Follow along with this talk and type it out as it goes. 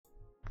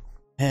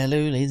Hello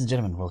ladies and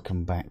gentlemen,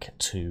 welcome back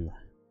to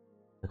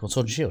Pokemon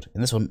Sword and Shield.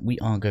 In this one we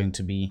are going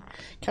to be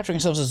capturing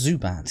ourselves a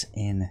Zubat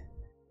in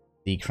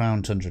the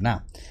Crown Tundra.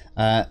 Now,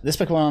 this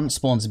Pokemon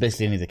spawns in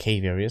basically any of the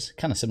cave areas,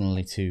 kind of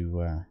similarly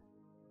to... I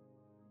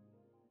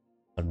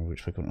don't remember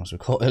which Pokemon else we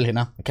caught earlier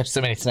now, I catch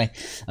so many today.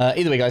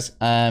 Either way guys,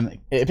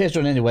 it appears to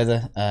run in any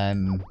weather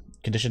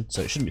condition,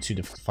 so it shouldn't be too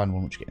difficult to find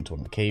one once you get into one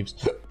of the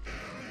caves.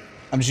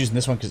 I'm just using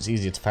this one because it's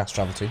easier to fast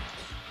travel to,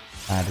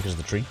 because of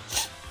the tree.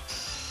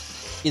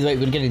 Either way,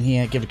 we're going to get in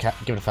here, give it a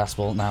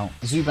fastball. Now,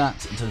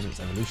 Zubat, in terms of its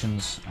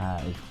evolutions,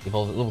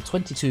 evolved at level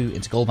 22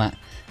 into Golbat.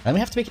 Then we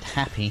have to make it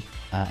happy,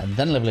 and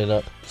then level it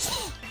up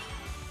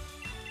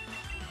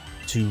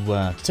to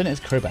turn it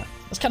into Crobat.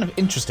 That's kind of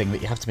interesting that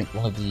you have to make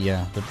one of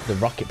the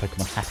rocket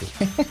Pokemon happy.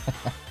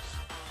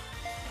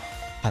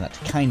 And that's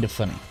kind of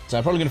funny. So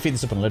I'm probably going to feed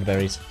this up on a load of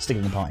berries, stick it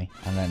in the party,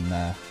 and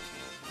then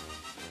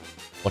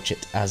watch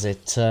it as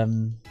it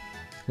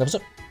levels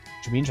up.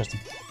 Should be interesting.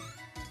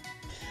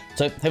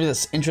 So, hopefully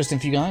that's interesting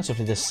for you guys.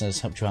 Hopefully this has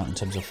helped you out in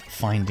terms of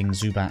finding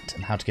Zubat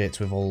and how to get it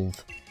to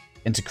evolve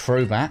into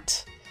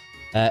Crobat.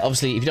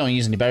 Obviously, if you don't want to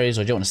use any berries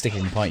or you don't want to stick it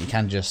in the party, you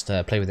can just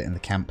play with it in the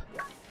camp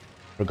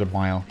for a good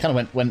while. Kind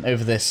of went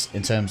over this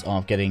in terms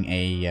of getting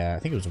a... I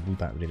think it was a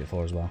Woobat we did it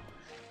for as well.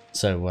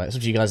 So, it's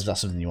up to you guys if that's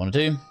something you want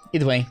to do.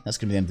 Either way, that's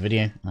going to be the end of the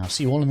video, and I'll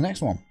see you all in the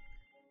next one.